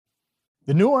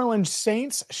The New Orleans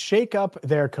Saints shake up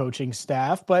their coaching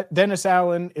staff, but Dennis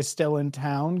Allen is still in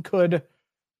town. Could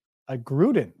a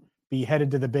Gruden be headed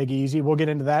to the Big Easy? We'll get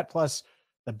into that, plus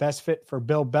the best fit for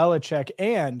Bill Belichick.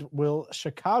 And will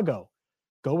Chicago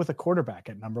go with a quarterback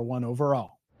at number 1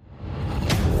 overall?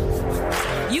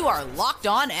 You are Locked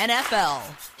On NFL,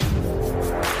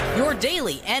 your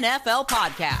daily NFL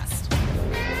podcast.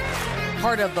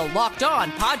 Part of the Locked On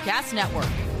Podcast Network,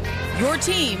 your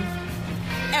team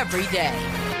every day.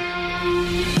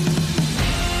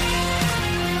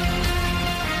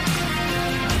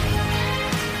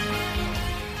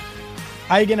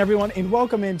 Hi again, everyone, and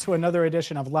welcome into another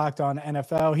edition of Locked On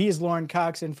NFL. He is Lauren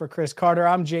Cox in for Chris Carter.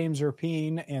 I'm James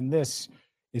Rapien, and this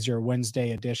is your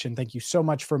Wednesday edition. Thank you so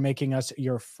much for making us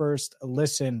your first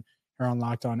listen here on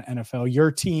Locked On NFL, your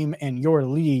team and your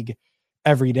league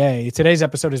every day. Today's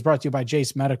episode is brought to you by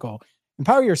Jase Medical.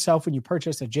 Empower yourself when you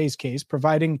purchase a Jase case,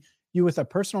 providing you with a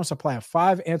personal supply of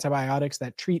 5 antibiotics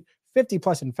that treat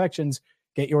 50-plus infections.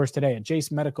 Get yours today at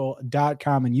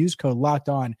jasemedical.com and use code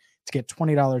LOCKEDON to get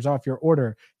 $20 off your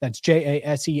order. That's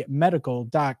JASE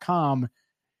medical.com.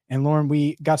 And Lauren,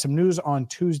 we got some news on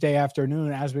Tuesday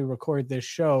afternoon as we record this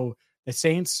show. The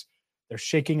Saints, they're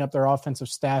shaking up their offensive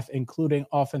staff, including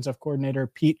offensive coordinator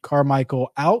Pete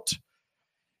Carmichael out.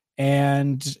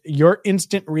 And your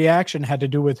instant reaction had to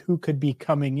do with who could be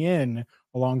coming in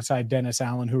alongside Dennis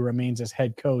Allen, who remains as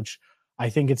head coach. I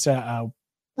think it's a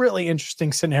really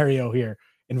interesting scenario here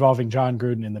involving John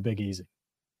Gruden in the Big Easy.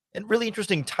 And really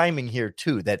interesting timing here,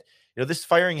 too, that this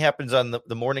firing happens on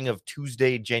the morning of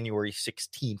Tuesday, January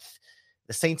 16th.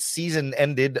 The Saints season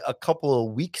ended a couple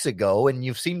of weeks ago, and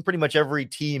you've seen pretty much every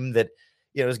team that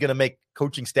is going to make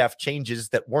coaching staff changes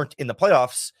that weren't in the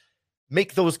playoffs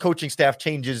make those coaching staff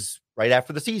changes right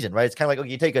after the season, right? It's kind of like,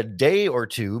 you take a day or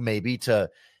two maybe to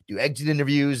do exit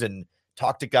interviews and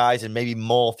talk to guys and maybe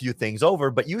mull a few things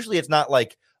over, but usually it's not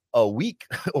like a week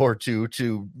or two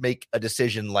to make a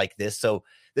decision like this. So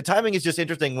the timing is just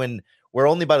interesting when we're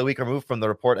only about a week removed from the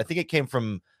report. I think it came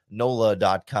from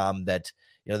NOLA.com that,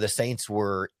 the Saints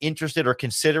were interested or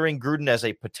considering Gruden as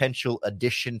a potential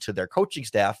addition to their coaching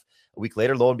staff. A week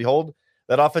later, lo and behold,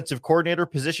 that offensive coordinator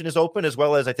position is open, as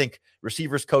well as, I think,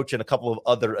 receivers coach and a couple of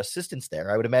other assistants there.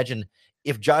 I would imagine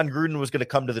if John Gruden was going to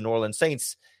come to the New Orleans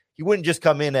Saints, he wouldn't just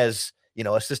come in as,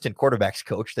 assistant quarterbacks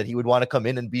coach, that he would want to come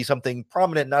in and be something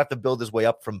prominent, not have to build his way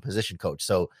up from position coach.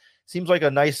 So seems like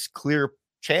a nice, clear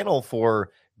channel for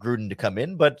Gruden to come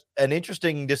in, but an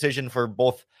interesting decision for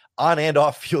both on and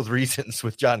off field reasons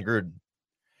with John Gruden.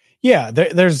 Yeah,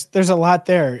 there's a lot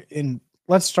there. And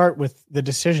let's start with the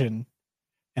decision.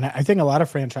 And I think a lot of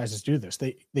franchises do this.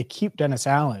 They keep Dennis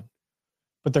Allen,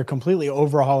 but they're completely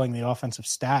overhauling the offensive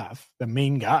staff, the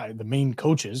main guy, the main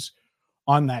coaches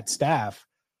on that staff.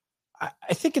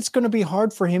 I think it's going to be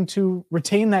hard for him to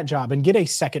retain that job and get a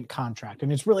second contract.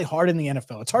 And it's really hard in the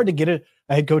NFL. It's hard to get a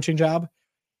head coaching job.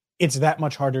 It's that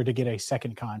much harder to get a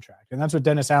second contract. And that's what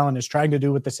Dennis Allen is trying to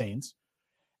do with the Saints.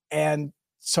 And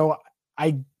so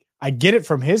I get it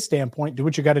from his standpoint. Do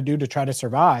what you got to do to try to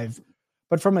survive.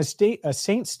 But from a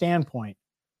Saints standpoint,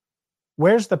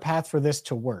 where's the path for this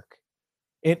to work?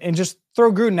 And just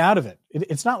throw Gruden out of it.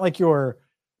 It's not like you're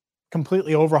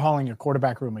completely overhauling your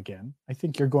quarterback room again. I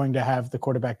think you're going to have the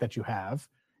quarterback that you have.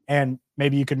 And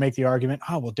maybe you could make the argument,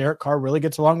 Derek Carr really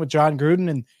gets along with John Gruden,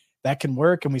 and that can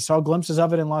work. And we saw glimpses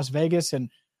of it in Las Vegas. And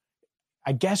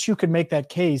I guess you could make that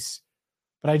case.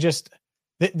 But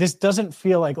this doesn't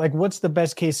feel like what's the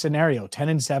best case scenario?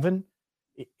 10-7?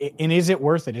 And is it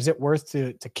worth it? Is it worth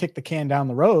to kick the can down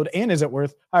the road? And is it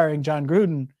worth hiring John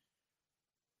Gruden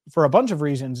for a bunch of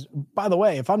reasons? By the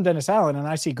way, if I'm Dennis Allen and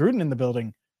I see Gruden in the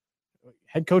building,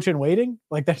 head coach in waiting,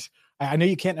 I know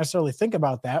you can't necessarily think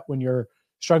about that when you're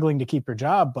struggling to keep your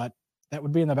job, but that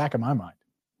would be in the back of my mind.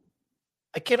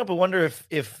 I can't help but wonder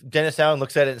if Dennis Allen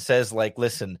looks at it and says,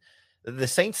 listen, the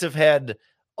Saints have had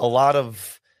a lot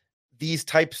of these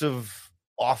types of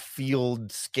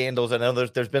off-field scandals. I know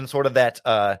there's been sort of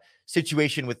that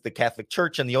situation with the Catholic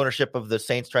Church and the ownership of the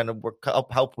Saints trying to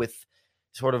help with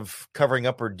sort of covering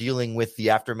up or dealing with the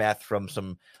aftermath from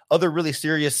some other really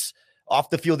serious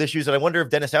off-the-field issues. And I wonder if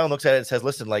Dennis Allen looks at it and says,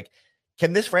 listen,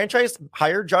 can this franchise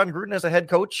hire John Gruden as a head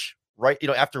coach, right?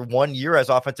 After 1 year as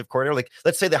offensive coordinator?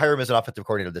 Let's say they hire him as an offensive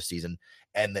coordinator this season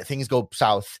and things go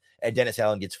south and Dennis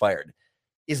Allen gets fired.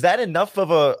 Is that enough of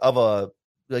a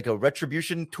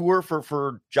retribution tour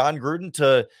for John Gruden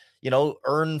to,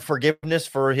 earn forgiveness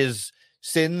for his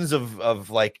sins of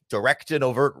direct and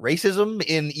overt racism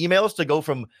in emails, to go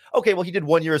from, okay, well, he did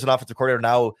 1 year as an offensive coordinator,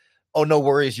 now, oh, no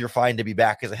worries, you're fine to be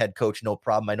back as a head coach, no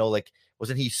problem. I know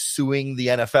wasn't he suing the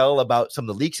NFL about some of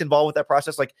the leaks involved with that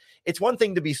process? Like, it's one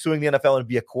thing to be suing the NFL and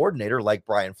be a coordinator like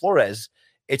Brian Flores.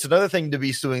 It's another thing to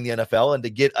be suing the NFL and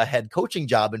to get a head coaching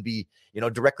job and be,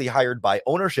 directly hired by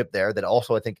ownership there that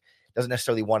also, I think, doesn't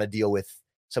necessarily want to deal with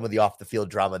some of the off the field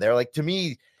drama there. Like, to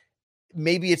me,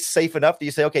 maybe it's safe enough that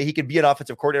you say, okay, he could be an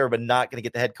offensive coordinator, but not going to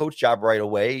get the head coach job right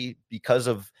away because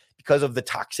of the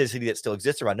toxicity that still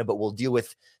exists around him. But we'll deal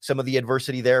with some of the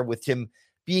adversity there with him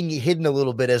being hidden a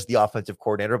little bit as the offensive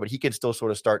coordinator, but he can still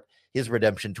sort of start his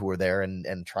redemption tour there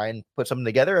and try and put something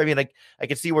together. I mean, I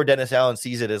can see where Dennis Allen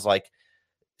sees it as like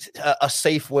a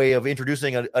safe way of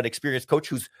introducing an experienced coach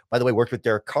who's, by the way, worked with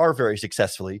Derek Carr very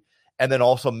successfully, and then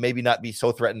also maybe not be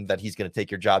so threatened that he's going to take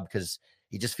your job because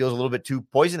he just feels a little bit too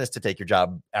poisonous to take your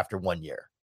job after 1 year.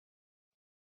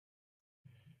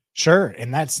 Sure.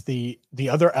 And that's the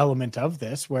other element of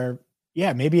this where,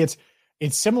 yeah, maybe it's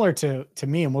similar to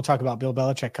me, and we'll talk about Bill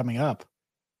Belichick coming up.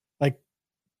 Like,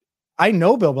 I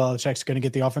know Bill Belichick's going to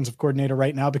get the offensive coordinator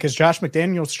right now because Josh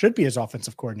McDaniels should be his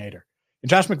offensive coordinator. And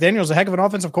Josh McDaniels is a heck of an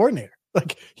offensive coordinator.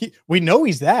 Like, we know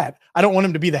he's that. I don't want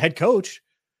him to be the head coach.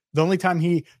 The only time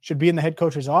he should be in the head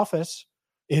coach's office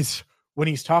is when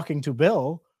he's talking to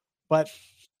Bill, but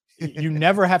you'll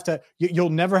never have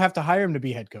to hire him to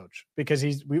be head coach because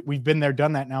we've been there,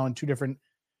 done that now in two different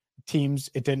teams.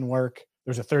 It didn't work.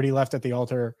 There's a 30 left at the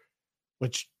altar,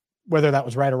 which whether that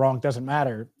was right or wrong doesn't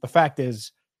matter. The fact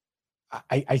is,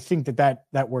 I think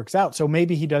that works out. So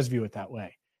maybe he does view it that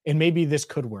way. And maybe this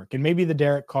could work. And maybe the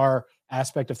Derek Carr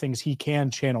aspect of things, he can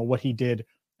channel what he did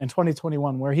in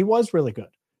 2021, where he was really good.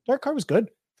 Derek Carr was good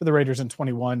for the Raiders in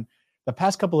 21. The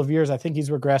past couple of years, I think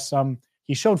he's regressed some.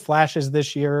 He showed flashes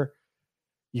this year.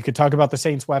 You could talk about the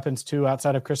Saints' weapons too,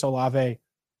 outside of Chris Olave.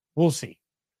 We'll see.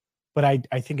 But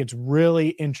I think it's really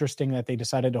interesting that they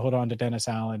decided to hold on to Dennis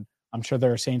Allen. I'm sure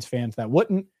there are Saints fans that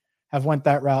wouldn't have went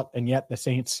that route, and yet the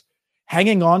Saints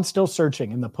hanging on, still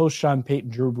searching in the post-Sean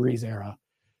Payton, Drew Brees era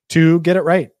to get it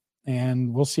right.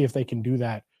 And we'll see if they can do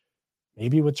that.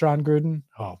 Maybe with John Gruden.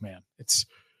 Oh, man, it's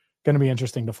going to be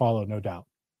interesting to follow, no doubt.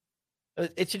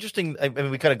 It's interesting. I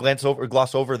mean, we kind of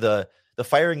gloss over the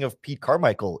firing of Pete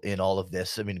Carmichael in all of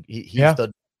this. I mean, he's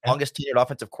the longest tenured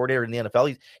offensive coordinator in the NFL.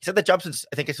 He's had that job since,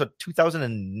 I think it's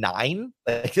 2009.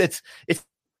 Like, it's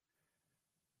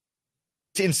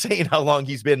insane how long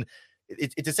he's been.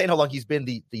 It's insane how long he's been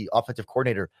the offensive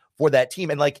coordinator for that team.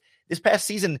 And like this past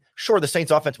season, sure, the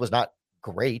Saints offense was not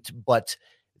great, but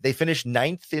they finished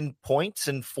 9th in points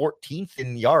and 14th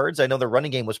in yards. I know their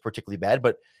running game was particularly bad,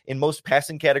 but in most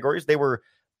passing categories, they were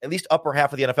at least upper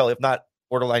half of the NFL, if not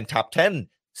borderline top 10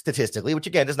 statistically, which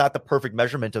again is not the perfect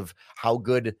measurement of how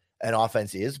good an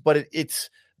offense is, but it's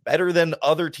better than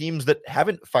other teams that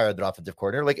haven't fired their offensive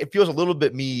coordinator. Like, it feels a little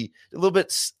bit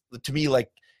to me like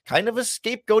kind of a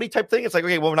scapegoaty type thing. It's like,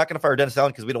 okay, well, we're not going to fire Dennis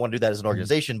Allen because we don't want to do that as an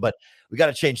organization, but we got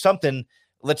to change something.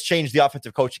 Let's change the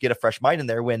offensive coach to get a fresh mind in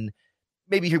there, when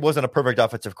maybe he wasn't a perfect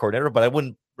offensive coordinator, but I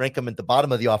wouldn't rank him at the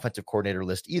bottom of the offensive coordinator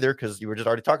list either, because you were just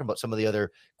already talking about some of the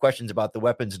other questions about the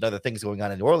weapons and other things going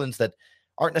on in New Orleans that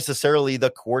aren't necessarily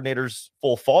the coordinator's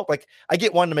full fault. Like, I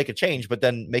get wanting to make a change, but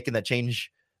then making that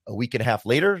change a week and a half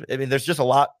later, I mean, there's just a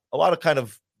lot of kind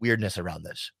of weirdness around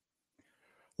this.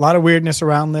 A lot of weirdness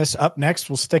around this. Up next,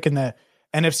 we'll stick in the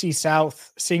NFC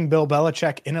South, seeing Bill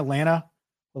Belichick in Atlanta.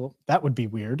 Well, that would be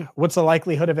weird. What's the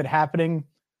likelihood of it happening?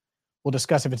 We'll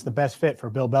discuss if it's the best fit for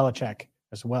Bill Belichick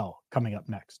as well, coming up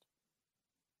next.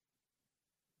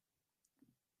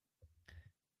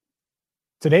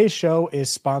 Today's show is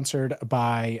sponsored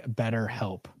by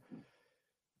BetterHelp.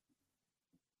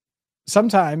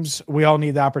 Sometimes we all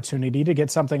need the opportunity to get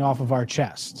something off of our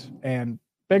chest, and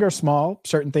big or small,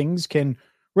 certain things can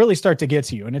really start to get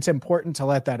to you. And it's important to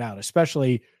let that out,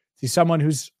 especially to someone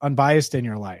who's unbiased in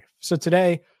your life. So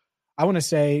today, I want to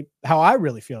say how I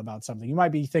really feel about something. You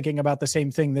might be thinking about the same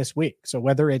thing this week. So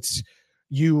whether it's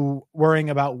you worrying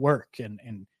about work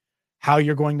and how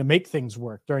you're going to make things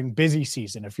work during busy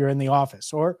season, if you're in the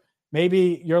office, or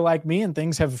maybe you're like me and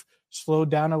things have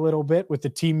slowed down a little bit with the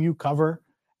team you cover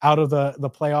out of the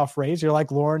playoff race. You're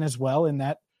like Lauren as well in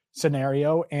that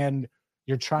scenario, and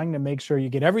you're trying to make sure you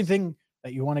get everything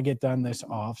that you want to get done this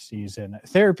off season.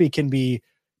 Therapy can be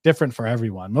different for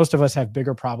everyone. Most of us have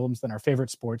bigger problems than our favorite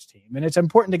sports team, and it's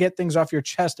important to get things off your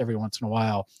chest every once in a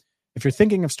while. If you're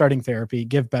thinking of starting therapy,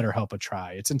 give BetterHelp a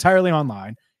try. It's entirely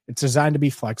online. It's designed to be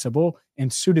flexible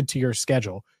and suited to your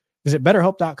schedule. Visit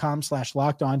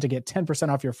BetterHelp.com/lockedon to get 10%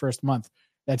 off your first month.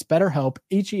 That's BetterHelp,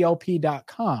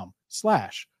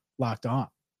 HELP.com/lockedon.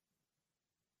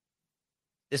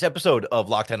 This episode of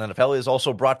Locked On NFL is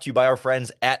also brought to you by our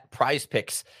friends at Prize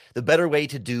Picks, the better way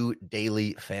to do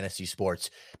daily fantasy sports,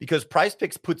 because Prize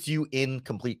Picks puts you in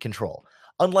complete control.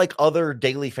 Unlike other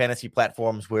daily fantasy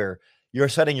platforms where you're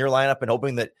setting your lineup and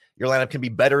hoping that your lineup can be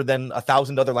better than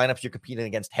 1,000 other lineups you're competing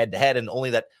against head to head, and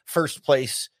only that first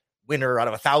place winner out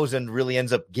of 1,000 really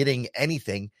ends up getting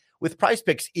anything. With Prize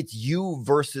Picks, it's you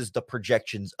versus the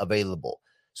projections available.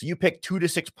 So you pick 2 to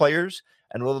 6 players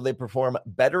and whether they perform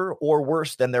better or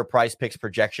worse than their Prize Picks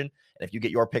projection. And if you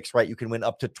get your picks right, you can win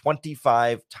up to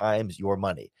 25 times your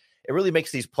money. It really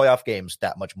makes these playoff games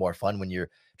that much more fun when you're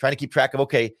trying to keep track of,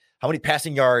 okay, how many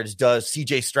passing yards does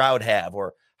CJ Stroud have?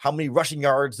 Or how many rushing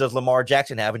yards does Lamar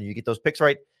Jackson have? And you get those picks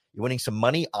right, you're winning some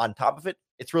money on top of it.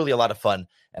 It's really a lot of fun,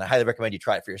 and I highly recommend you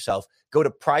try it for yourself. Go to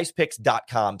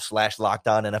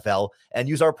prizepicks.com/LockedOnNFL and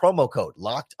use our promo code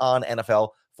LockedOnNFL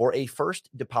for a first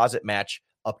deposit match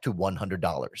up to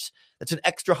 $100. That's an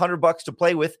extra $100 to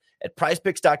play with at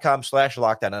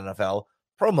prizepicks.com/LockedOnNFL.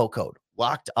 Promo code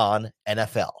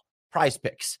LockedOnNFL. Prize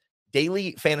Picks,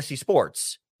 daily fantasy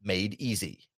sports made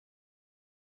easy.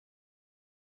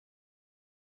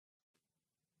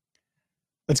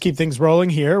 Let's keep things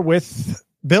rolling here with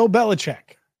Bill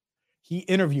Belichick. He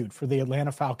interviewed for the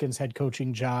Atlanta Falcons head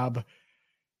coaching job.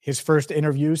 His first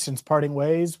interview since parting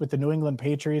ways with the New England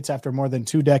Patriots after more than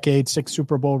 2 decades, 6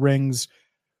 Super Bowl rings.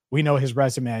 We know his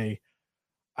resume.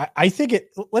 I think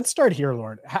let's start here,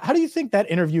 Lord. How do you think that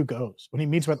interview goes when he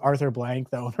meets with Arthur Blank,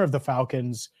 the owner of the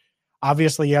Falcons?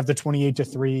 Obviously, you have the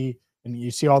 28-3, and you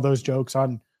see all those jokes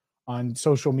on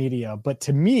social media. But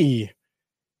to me,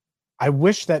 I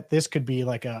wish that this could be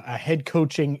like a head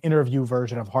coaching interview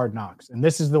version of Hard Knocks. And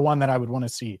this is the one that I would want to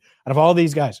see. Out of all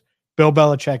these guys, Bill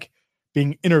Belichick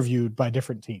being interviewed by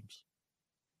different teams.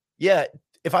 Yeah,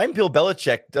 if I'm Bill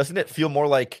Belichick, doesn't it feel more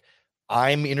like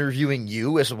I'm interviewing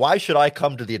you? As why should I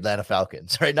come to the Atlanta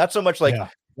Falcons, right? Not so much like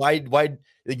why like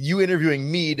you interviewing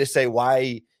me to say,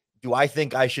 why do I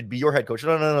think I should be your head coach?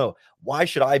 No. Why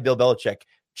should I, Bill Belichick,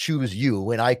 choose you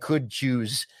when I could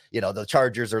choose, the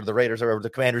Chargers or the Raiders or the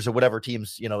Commanders or whatever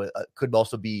teams, could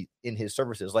also be in his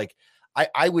services. Like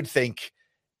I would think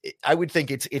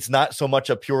it's not so much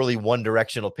a purely one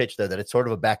directional pitch there, that it's sort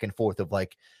of a back and forth of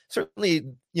like, certainly,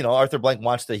 Arthur Blank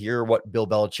wants to hear what Bill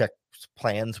Belichick's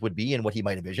plans would be and what he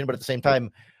might envision. But at the same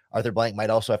time, Arthur Blank might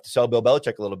also have to sell Bill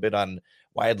Belichick a little bit on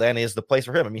why Atlanta is the place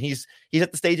for him. I mean, he's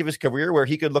at the stage of his career where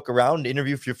he could look around,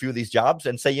 interview for a few of these jobs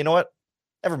and say, you know what,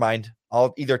 never mind.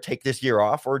 I'll either take this year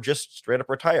off or just straight up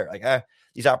retire. Like,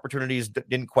 these opportunities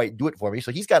didn't quite do it for me.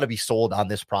 So he's got to be sold on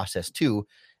this process too.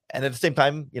 And at the same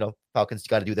time, Falcons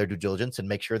got to do their due diligence and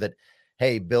make sure that,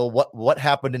 hey, Bill, what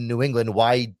happened in New England?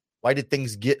 Why did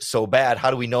things get so bad?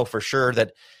 How do we know for sure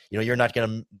that, you're not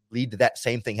going to lead to that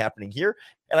same thing happening here?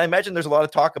 And I imagine there's a lot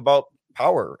of talk about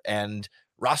power and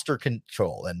roster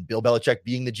control and Bill Belichick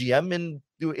being the GM in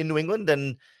New England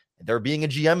and there being a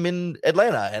GM in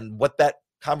Atlanta, and what that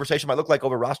conversation might look like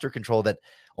over roster control that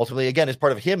ultimately, again, is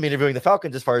part of him interviewing the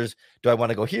Falcons as far as, do I want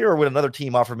to go here, or would another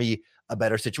team offer me a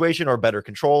better situation or better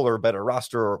control or a better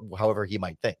roster, or however he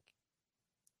might think?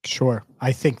 Sure.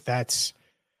 I think it's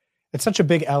such a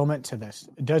big element to this.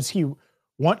 Does he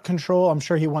want control? I'm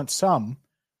sure he wants some,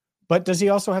 but does he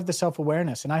also have the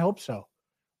self-awareness? And I hope so,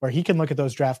 where he can look at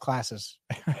those draft classes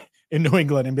in New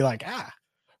England and be like,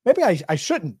 maybe I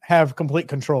shouldn't have complete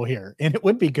control here. And it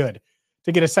would be good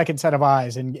to get a second set of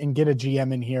eyes and get a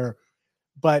GM in here.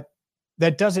 But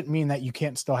that doesn't mean that you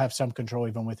can't still have some control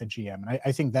even with a GM. And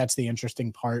I think that's the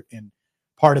interesting part, and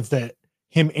part of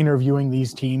him interviewing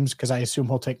these teams, because I assume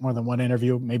he'll take more than one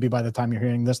interview. Maybe by the time you're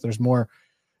hearing this, there's more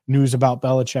news about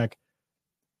Belichick.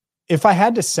 If I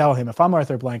had to sell him, if I'm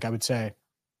Arthur Blank, I would say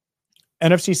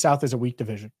NFC South is a weak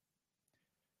division.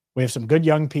 We have some good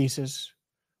young pieces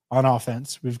on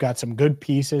offense. We've got some good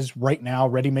pieces right now,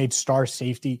 ready-made star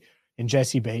safety in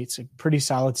Jesse Bates, a pretty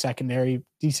solid secondary,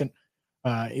 decent.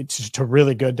 It's just a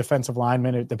really good defensive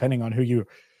lineman, depending on who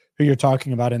you're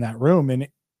talking about in that room. And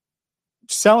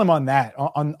sell him on that,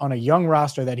 on a young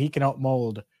roster that he can help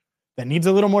mold, that needs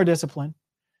a little more discipline,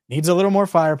 needs a little more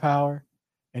firepower,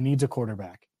 and needs a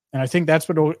quarterback. And I think that's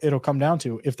what it'll come down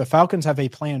to. If the Falcons have a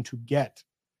plan to get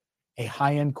a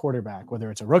high-end quarterback,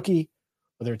 whether it's a rookie,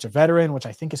 whether it's a veteran, which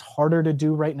I think is harder to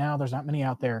do right now, there's not many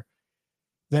out there,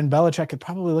 then Belichick could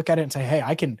probably look at it and say, hey,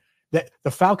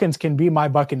 the Falcons can be my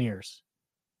Buccaneers.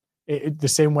 The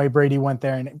same way Brady went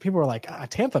there. And people were like,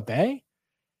 Tampa Bay?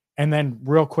 And then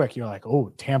real quick, you're like,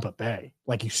 oh, Tampa Bay.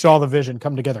 Like, you saw the vision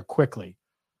come together quickly.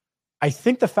 I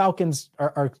think the Falcons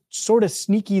are sort of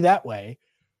sneaky that way,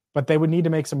 but they would need to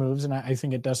make some moves. And I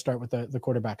think it does start with the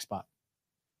quarterback spot.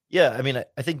 Yeah. I mean,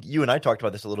 I think you and I talked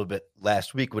about this a little bit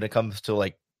last week when it comes to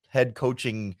like head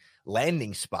coaching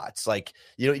landing spots. Like,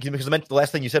 because the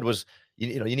last thing you said was,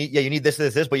 you need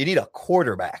this, but you need a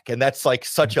quarterback. And that's like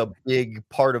such a big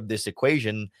part of this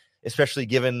equation, especially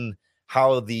given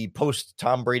how the post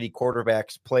Tom Brady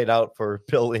quarterbacks played out for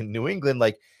Bill in New England.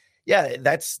 Like, yeah,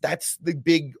 that's the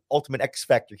big ultimate X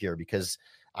factor here, because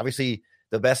obviously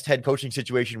the best head coaching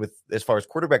situation with as far as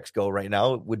quarterbacks go right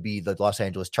now would be the Los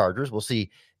Angeles Chargers. We'll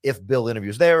see if Bill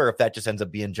interviews there or if that just ends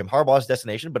up being Jim Harbaugh's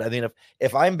destination. But I mean,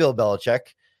 if I'm Bill Belichick,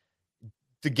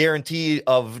 the guarantee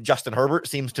of Justin Herbert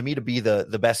seems to me to be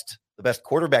the best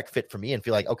quarterback fit for me, and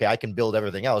feel like, okay, I can build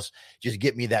everything else. Just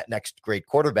get me that next great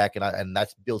quarterback. And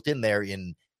that's built in there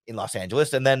in Los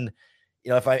Angeles. And then,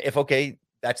 if okay,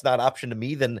 that's not an option to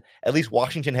me, then at least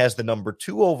Washington has the number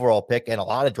 2 overall pick and a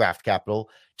lot of draft capital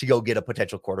to go get a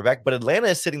potential quarterback. But Atlanta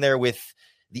is sitting there with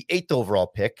the 8th overall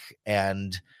pick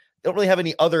and don't really have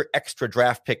any other extra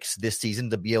draft picks this season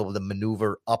to be able to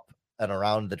maneuver up and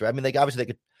around the draft. I mean,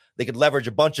 they could leverage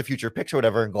a bunch of future picks or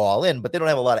whatever and go all in, but they don't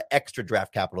have a lot of extra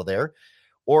draft capital there.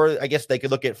 Or I guess they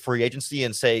could look at free agency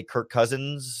and say Kirk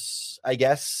Cousins, I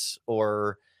guess,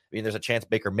 or I mean, there's a chance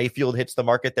Baker Mayfield hits the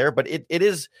market there, but it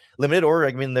is limited. Or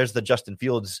I mean, there's the Justin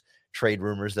Fields trade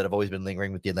rumors that have always been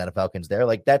lingering with the Atlanta Falcons there.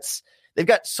 Like, they've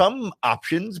got some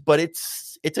options, but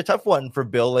it's a tough one for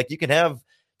Bill. Like, you can have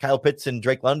Kyle Pitts and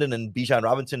Drake London and Bijan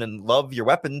Robinson and love your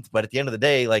weapons, but at the end of the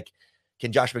day, like,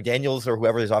 can Josh McDaniels or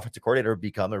whoever his offensive coordinator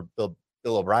become, or Bill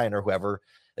O'Brien or whoever,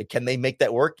 like, can they make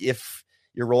that work if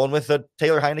you're rolling with a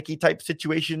Taylor Heineke type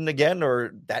situation again,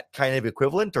 or that kind of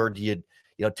equivalent? Or do you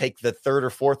take the 3rd or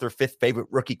 4th or 5th favorite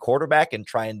rookie quarterback and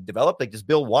try and develop? Like, does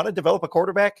Bill want to develop a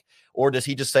quarterback, or does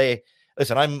he just say,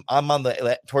 listen, I'm on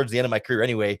towards the end of my career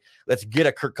anyway, let's get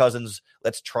a Kirk Cousins,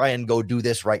 let's try and go do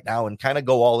this right now and kind of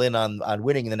go all in on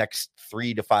winning in the next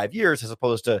 3 to 5 years, as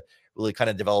opposed to really kind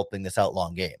of developing this out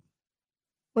long game?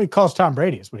 Well, he calls Tom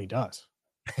Brady is what he does.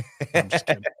 I'm just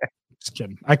kidding. Just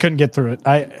kidding. I couldn't get through it.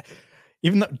 I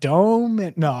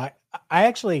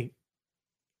actually,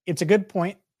 it's a good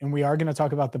point. And we are going to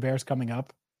talk about the Bears coming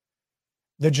up.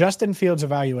 The Justin Fields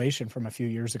evaluation from a few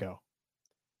years ago,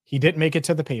 he didn't make it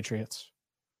to the Patriots.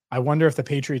 I wonder if the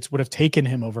Patriots would have taken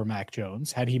him over Mac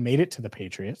Jones had he made it to the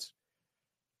Patriots.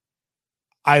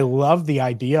 I love the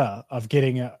idea of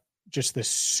getting just this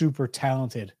super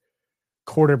talented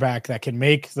quarterback that can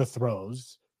make the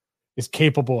throws, is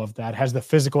capable of that, has the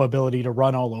physical ability to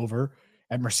run all over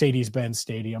at Mercedes-Benz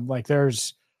Stadium. Like,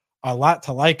 there's a lot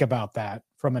to like about that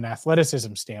from an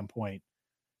athleticism standpoint.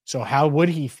 So how would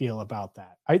he feel about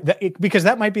that? Because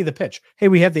that might be the pitch. Hey,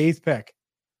 we have the 8th pick.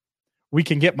 We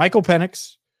can get Michael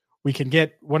Penix. We can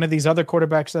get one of these other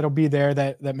quarterbacks that'll be there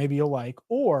that maybe you'll like,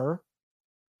 or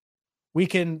we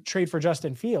can trade for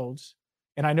Justin Fields.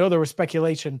 And I know there was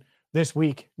speculation this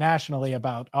week nationally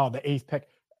about, the 8th pick.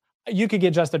 You could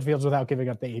get Justin Fields without giving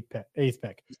up the 8th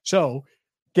pick. So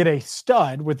get a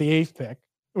stud with the 8th pick,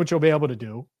 which you'll be able to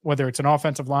do, whether it's an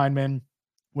offensive lineman,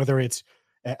 whether it's,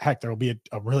 heck, there'll be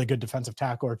a really good defensive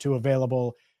tackle or 2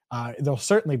 available. There'll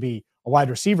certainly be a wide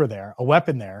receiver there, a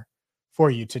weapon there for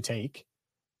you to take,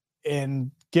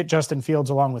 and get Justin Fields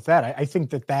along with that. I think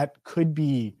that could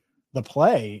be the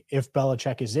play if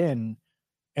Belichick is in,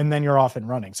 and then you're off and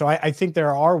running. So I think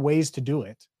there are ways to do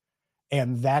it,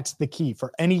 and that's the key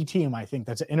for any team, I think,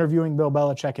 that's interviewing Bill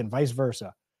Belichick and vice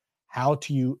versa. How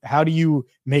do you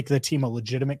make the team a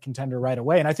legitimate contender right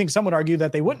away? And I think some would argue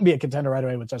that they wouldn't be a contender right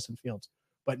away with Justin Fields,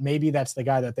 but maybe that's the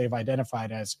guy that they've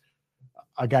identified as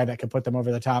a guy that could put them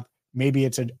over the top. Maybe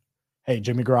it's hey,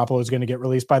 Jimmy Garoppolo is going to get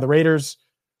released by the Raiders.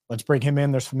 Let's bring him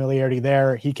in. There's familiarity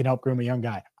there. He can help groom a young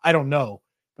guy. I don't know,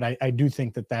 but I do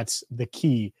think that that's the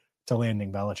key to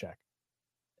landing Belichick.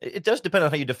 It does depend on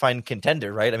how you define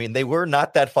contender, right? I mean, they were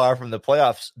not that far from the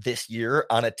playoffs this year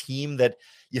on a team that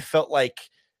you felt like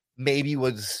maybe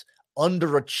was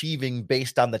underachieving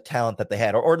based on the talent that they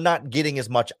had, or not getting as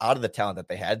much out of the talent that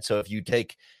they had. So if you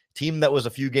take a team that was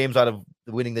a few games out of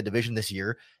winning the division this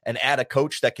year and add a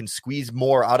coach that can squeeze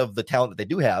more out of the talent that they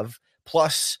do have,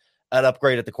 plus an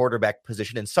upgrade at the quarterback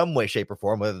position in some way, shape, or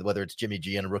form, whether it's Jimmy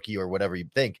G and a rookie or whatever you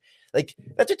think, like,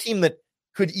 that's a team that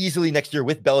could easily next year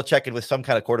with Belichick and with some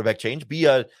kind of quarterback change be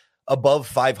a above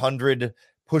 500,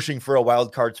 pushing for a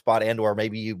wild card spot and or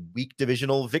maybe weak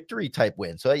divisional victory type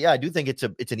win. So yeah, I do think it's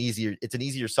an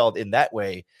easier sell in that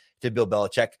way to Bill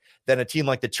Belichick than a team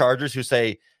like the Chargers, who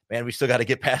say, man, we still got to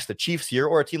get past the Chiefs here,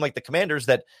 or a team like the Commanders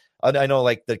that I know,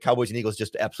 like the Cowboys and Eagles,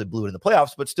 just absolutely blew it in the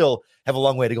playoffs, but still have a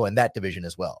long way to go in that division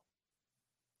as well.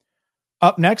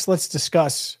 Up next, let's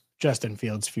discuss Justin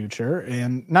Fields' future,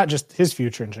 and not just his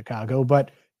future in Chicago,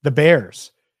 but the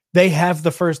Bears. They have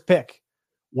the first pick.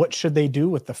 What should they do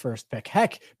with the first pick?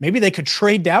 Heck, maybe they could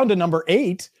trade down to number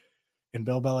 8 and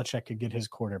Bill Belichick could get his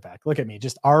quarterback. Look at me,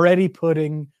 just already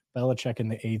putting Belichick in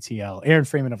the ATL. Aaron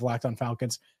Freeman of Locked On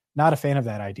Falcons, not a fan of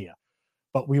that idea.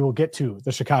 But we will get to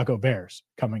the Chicago Bears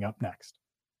coming up next.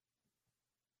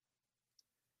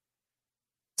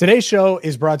 Today's show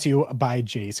is brought to you by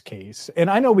Jay's Case. And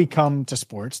I know we come to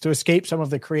sports to escape some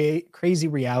of the crazy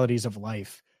realities of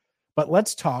life. But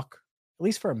let's talk, at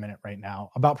least for a minute right now,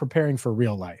 about preparing for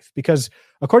real life. Because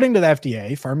according to the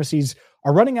FDA, pharmacies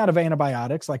are running out of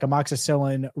antibiotics like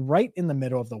amoxicillin right in the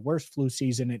middle of the worst flu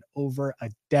season in over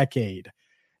a decade.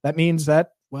 That means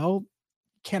that, well,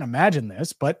 can't imagine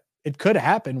this, but it could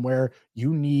happen where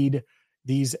you need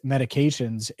these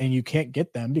medications and you can't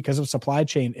get them because of supply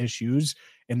chain issues,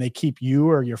 and they keep you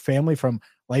or your family from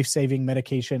life-saving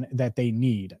medication that they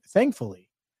need. Thankfully,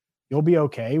 you'll be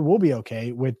okay. We'll be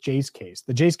okay with Jay's Case.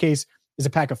 The Jay's Case is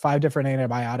a pack of 5 different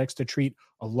antibiotics to treat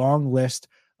a long list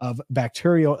of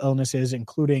bacterial illnesses,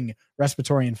 including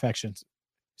respiratory infections,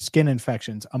 skin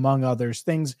infections, among others,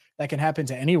 things that can happen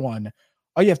to anyone.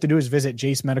 All you have to do is visit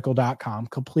jacemedical.com,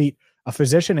 complete a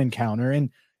physician encounter, and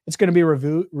it's going to be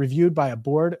reviewed by a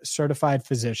board-certified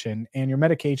physician, and your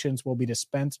medications will be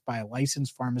dispensed by a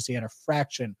licensed pharmacy at a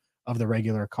fraction of the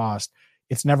regular cost.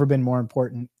 It's never been more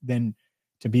important than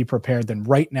to be prepared than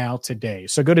right now today.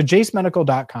 So go to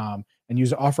jacemedical.com and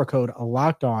use offer code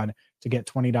LOCKEDON to get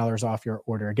 $20 off your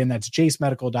order. Again, that's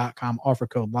jacemedical.com, offer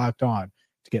code LOCKEDON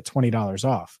to get $20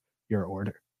 off your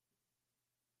order.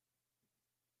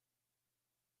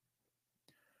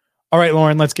 All right,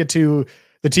 Lauren, let's get to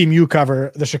the team you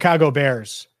cover, the Chicago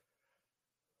Bears.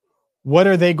 What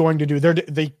are they going to do?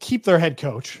 They keep their head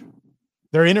coach.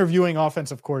 They're interviewing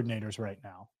offensive coordinators right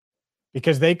now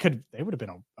because they would have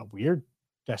been a weird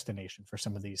destination for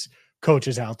some of these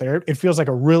coaches out there. It feels like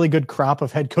a really good crop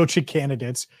of head coaching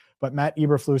candidates, but Matt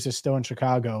Eberflus is still in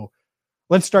Chicago.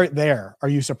 Let's start there. Are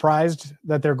you surprised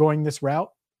that they're going this route?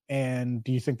 And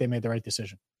do you think they made the right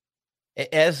decision?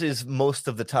 As is most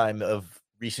of the time of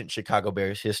recent Chicago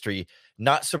Bears history,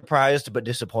 not surprised but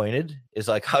disappointed is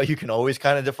like how you can always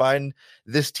kind of define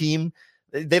this team.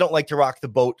 They don't like to rock the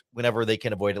boat whenever they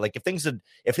can avoid it. Like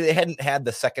if they hadn't had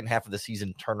the second half of the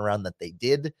season turnaround that they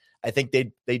did, I think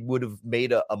they would have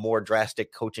made a more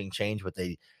drastic coaching change, but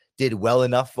they did well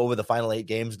enough over the final 8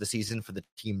 games of the season for the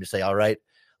team to say, all right,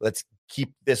 let's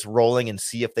keep this rolling and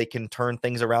see if they can turn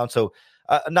things around. So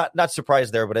not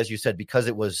surprised there, but as you said, because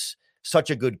it was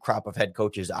such a good crop of head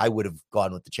coaches, I would have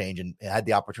gone with the change and had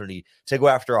the opportunity to go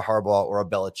after a Harbaugh or a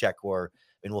Belichick,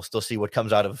 and we'll still see what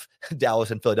comes out of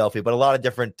Dallas and Philadelphia, but a lot of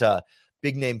different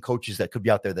big name coaches that could be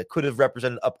out there that could have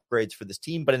represented upgrades for this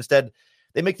team. But instead,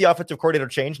 they make the offensive coordinator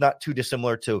change, not too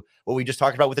dissimilar to what we just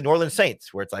talked about with the New Orleans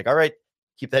Saints, where it's like, all right,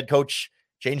 keep the head coach,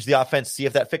 change the offense, see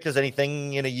if that fixes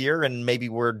anything in a year, and maybe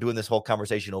we're doing this whole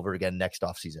conversation over again next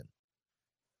offseason.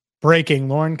 Breaking,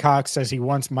 Lauren Cox says he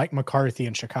wants Mike McCarthy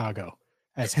in Chicago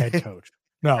as head coach.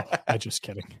 No, I'm just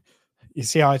kidding. You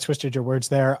see how I twisted your words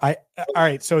there? All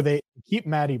right, so they keep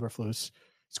Matt Eberflus.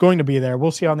 It's going to be there.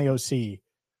 We'll see on the OC.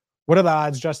 What are the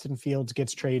odds Justin Fields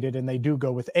gets traded and they do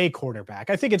go with a quarterback?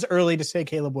 I think it's early to say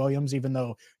Caleb Williams, even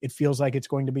though it feels like it's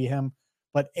going to be him,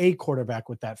 but a quarterback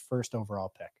with that first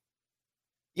overall pick.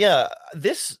 Yeah,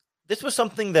 this was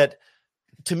something that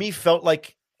to me felt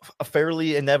like a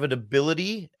fairly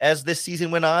inevitability as this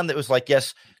season went on. That was like,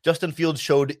 yes, Justin Fields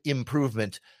showed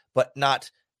improvement, but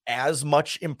not as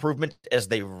much improvement as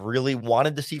they really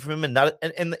wanted to see from him. And not,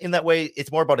 and in that way,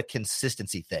 it's more about a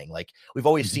consistency thing. Like we've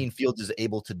always seen Fields is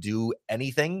able to do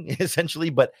anything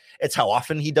essentially, but it's how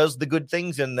often he does the good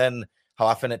things. And then how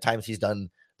often at times he's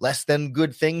done less than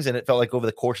good things. And it felt like over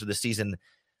the course of the season,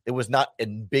 it was not a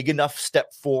big enough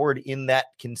step forward in that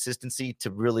consistency to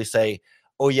really say,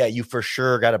 oh yeah, you for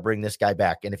sure got to bring this guy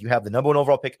back. And if you have the number 1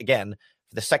 overall pick again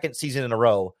for the second season in a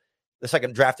row, the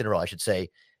second draft in a row, I should say,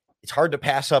 it's hard to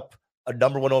pass up a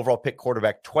number 1 overall pick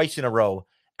quarterback twice in a row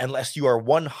unless you are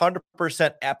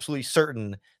 100% absolutely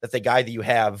certain that the guy that you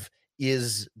have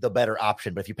is the better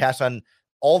option. But if you pass on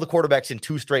all the quarterbacks in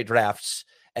 2 straight drafts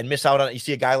and miss out on it, you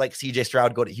see a guy like CJ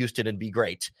Stroud go to Houston and be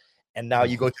great. And now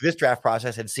you go through this draft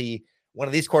process and see one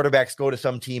of these quarterbacks go to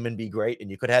some team and be great.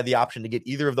 And you could have the option to get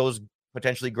either of those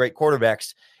potentially great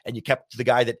quarterbacks, and you kept the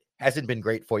guy that hasn't been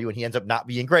great for you, and he ends up not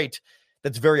being great.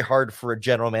 That's very hard for a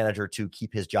general manager to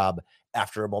keep his job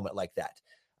after a moment like that.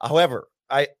 However,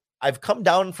 I've come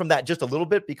down from that just a little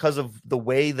bit because of the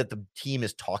way that the team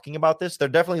is talking about this. They're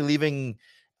definitely leaving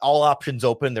all options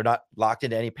open. They're not locked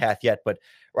into any path yet, but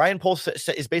Ryan Poles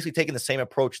is basically taking the same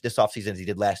approach this offseason as he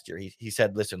did last year. He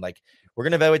said, listen, like we're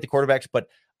going to evaluate the quarterbacks, but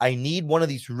I need one of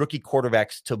these rookie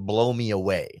quarterbacks to blow me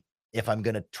away. If I'm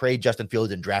going to trade Justin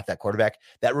Fields and draft that quarterback,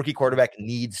 that rookie quarterback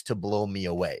needs to blow me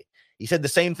away. He said the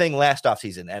same thing last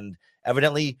offseason, and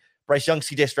evidently Bryce Young,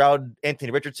 CJ Stroud,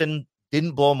 Anthony Richardson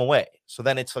didn't blow him away. So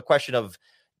then it's a question of,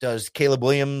 does Caleb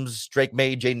Williams, Drake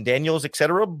May, Jaden Daniels,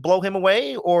 etc., blow him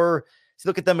away? Or does he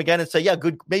look at them again and say, yeah,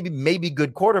 good, maybe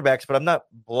good quarterbacks, but I'm not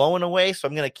blowing away, so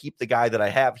I'm going to keep the guy that I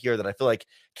have here that I feel like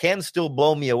can still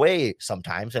blow me away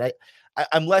sometimes. And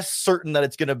I'm less certain that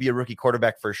it's going to be a rookie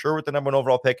quarterback for sure with the number 1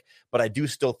 overall pick, but I do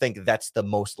still think that's the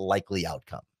most likely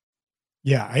outcome.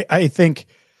 Yeah, I think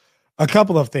a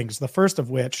couple of things. The first of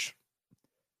which,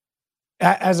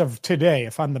 as of today,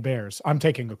 if I'm the Bears, I'm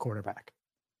taking a quarterback.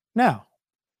 Now,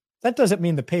 that doesn't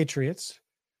mean the Patriots,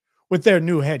 with their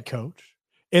new head coach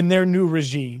and their new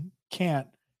regime, can't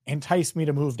entice me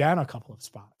to move down a couple of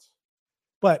spots.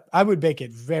 But I would make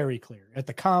it very clear at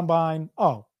the combine,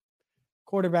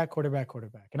 quarterback.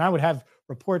 And I would have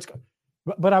reports,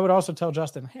 but I would also tell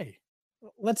Justin, hey,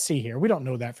 let's see here. We don't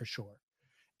know that for sure.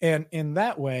 And in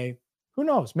that way, who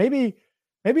knows? Maybe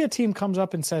a team comes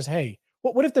up and says, hey,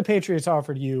 what if the Patriots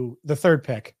offered you the 3rd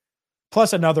pick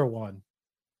plus another one,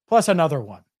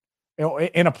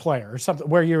 in a player or something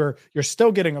where you're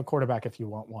still getting a quarterback if you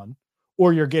want one,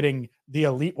 or you're getting the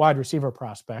elite wide receiver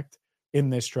prospect in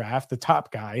this draft, the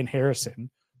top guy in Harrison,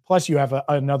 plus you have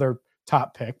another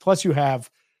top pick, plus you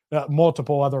have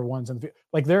multiple other ones. And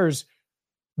like there is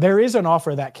an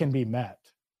offer that can be met,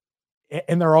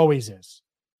 and there always is.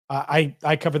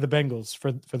 I cover the Bengals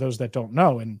for those that don't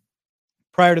know. And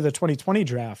prior to the 2020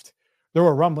 draft, there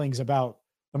were rumblings about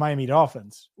the Miami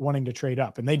Dolphins wanting to trade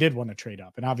up, and they did want to trade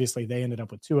up. And obviously they ended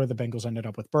up with Tua. The Bengals ended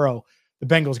up with Burrow. The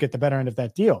Bengals get the better end of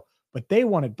that deal, but they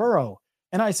wanted Burrow.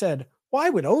 And I said, well, I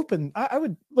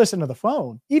would listen to the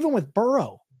phone, even with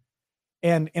Burrow.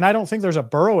 And I don't think there's a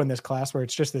Burrow in this class where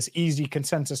it's just this easy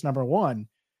consensus number 1,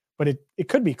 but it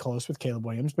could be close with Caleb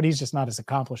Williams, but he's just not as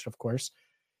accomplished, of course.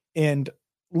 And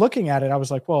looking at it, I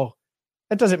was like, well,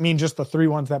 that doesn't mean just the 3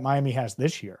 ones that Miami has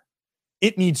this year.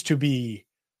 It needs to be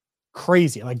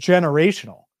crazy, like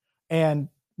generational. And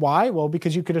why? Well,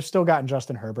 because you could have still gotten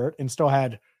Justin Herbert and still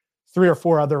had 3 or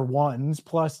 4 other ones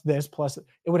plus this, plus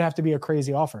it would have to be a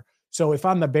crazy offer. So if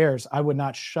I'm the Bears, I would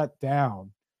not shut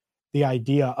down the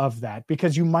idea of that,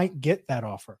 because you might get that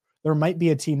offer. There might be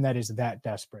a team that is that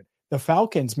desperate. The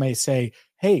Falcons may say,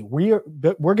 hey, we're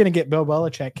going to get Bill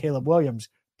Belichick, Caleb Williams.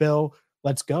 Bill,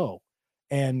 let's go.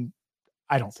 And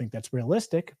I don't think that's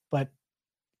realistic, but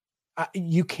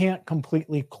you can't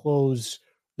completely close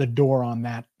the door on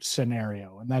that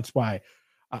scenario. And that's why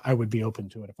I would be open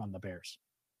to it if I'm the Bears.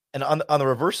 And on the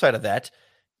reverse side of that,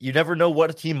 you never know what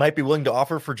a team might be willing to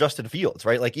offer for Justin Fields,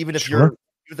 right? Like even if you're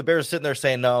the Bears sitting there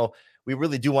saying, no, we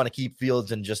really do want to keep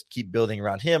Fields and just keep building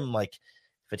around him. Like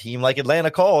if a team like Atlanta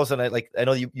calls, and I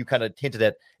know you kind of hinted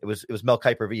at it was Mel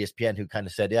Kiper of ESPN who kind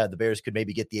of said, yeah, the Bears could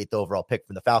maybe get the 8th overall pick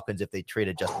from the Falcons if they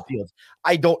traded Justin Fields.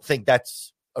 I don't think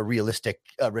that's a realistic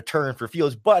return for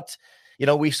Fields, but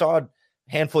we saw a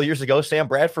handful of years ago Sam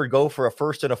Bradford go for a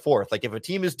 1st and a 4th. Like if a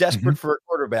team is desperate for a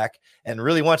quarterback and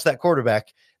really wants that quarterback,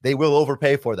 they will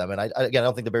overpay for them. And I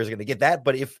don't think the Bears are going to get that,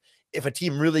 but if a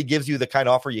team really gives you the kind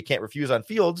of offer you can't refuse on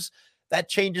Fields, that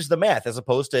changes the math, as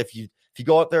opposed to if you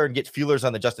go out there and get feelers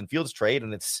on the Justin Fields trade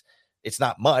and it's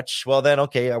not much, well then,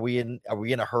 okay, are we in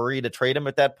a hurry to trade him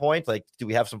at that point? Like, do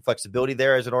we have some flexibility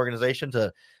there as an organization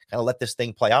to kind of let this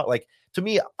thing play out? Like, to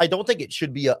me, I don't think it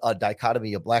should be a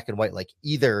dichotomy of black and white, like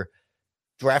either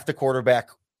draft a quarterback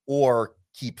or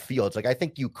keep Fields. Like, I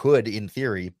think you could, in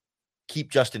theory, keep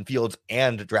Justin Fields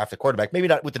and draft a quarterback. Maybe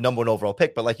not with the number 1 overall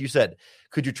pick, but like you said,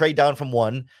 could you trade down from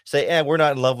 1, say, we're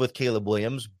not in love with Caleb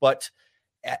Williams, but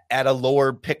at a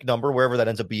lower pick number, wherever that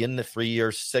ends up being, the 3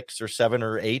 or 6 or 7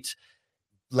 or 8,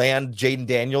 land Jaden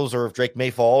Daniels, or if Drake May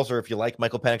falls, or if you like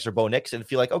Michael Penix or Bo Nix, and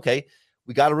feel like, okay,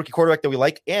 we got a rookie quarterback that we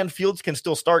like, and Fields can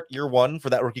still start year 1 for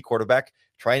that rookie quarterback,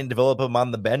 try and develop him on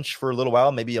the bench for a little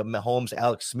while, maybe a Mahomes,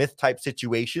 Alex Smith type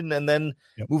situation, and then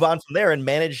move on from there and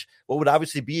manage what would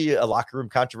obviously be a locker room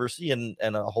controversy and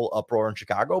a whole uproar in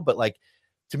Chicago. But like,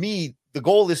 to me, the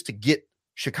goal is to get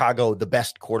Chicago the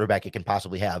best quarterback it can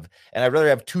possibly have. And I'd rather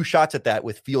have 2 shots at that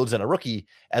with Fields and a rookie,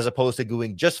 as opposed to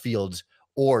going just Fields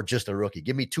or just a rookie.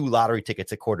 Give me 2 lottery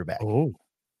tickets at quarterback. Oh,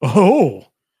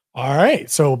 all right.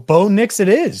 So Bo Nix it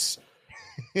is.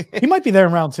 He might be there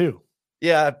in round 2.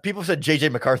 Yeah, people said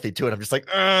JJ McCarthy too, and I'm just like,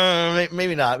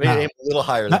 maybe not. Maybe a little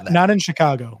higher than that. Not in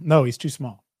Chicago. No, he's too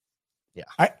small. Yeah.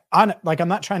 I'm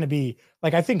not trying to be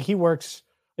like, I think he works.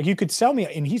 Like, you could sell me,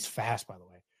 and he's fast, by the way.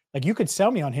 Like, you could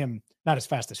sell me on him, not as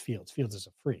fast as Fields. Fields is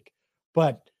a freak,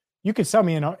 but you could sell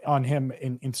me on him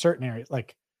in certain areas,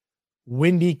 like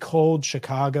windy, cold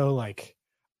Chicago. Like,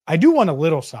 I do want a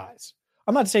little size.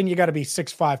 I'm not saying you got to be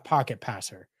 6'5" pocket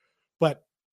passer, but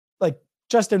like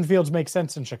Justin Fields makes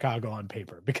sense in Chicago on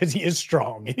paper because he is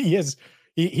strong.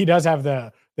 He does have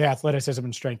the athleticism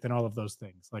and strength and all of those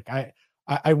things. Like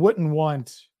I wouldn't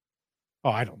want. Oh,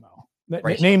 I don't know.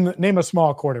 Name a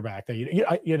small quarterback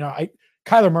that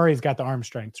Kyler Murray's got the arm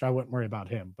strength, so I wouldn't worry about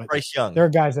him. But Bryce Young. There are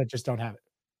guys that just don't have it.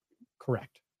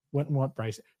 Correct. Wouldn't want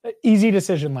Bryce. Easy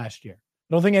decision last year.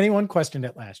 I don't think anyone questioned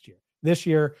it last year. This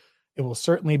year, it will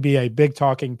certainly be a big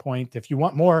talking point. If you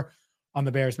want more on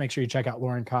the Bears, make sure you check out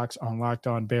Lauren Cox on Locked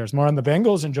On Bears. More on the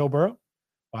Bengals and Joe Burrow.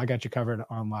 Well, I got you covered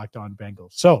on Locked On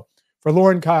Bengals. So for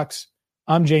Lauren Cox,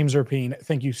 I'm James Rapien.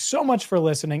 Thank you so much for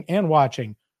listening and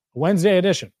watching a Wednesday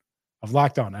edition of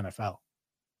Locked On NFL.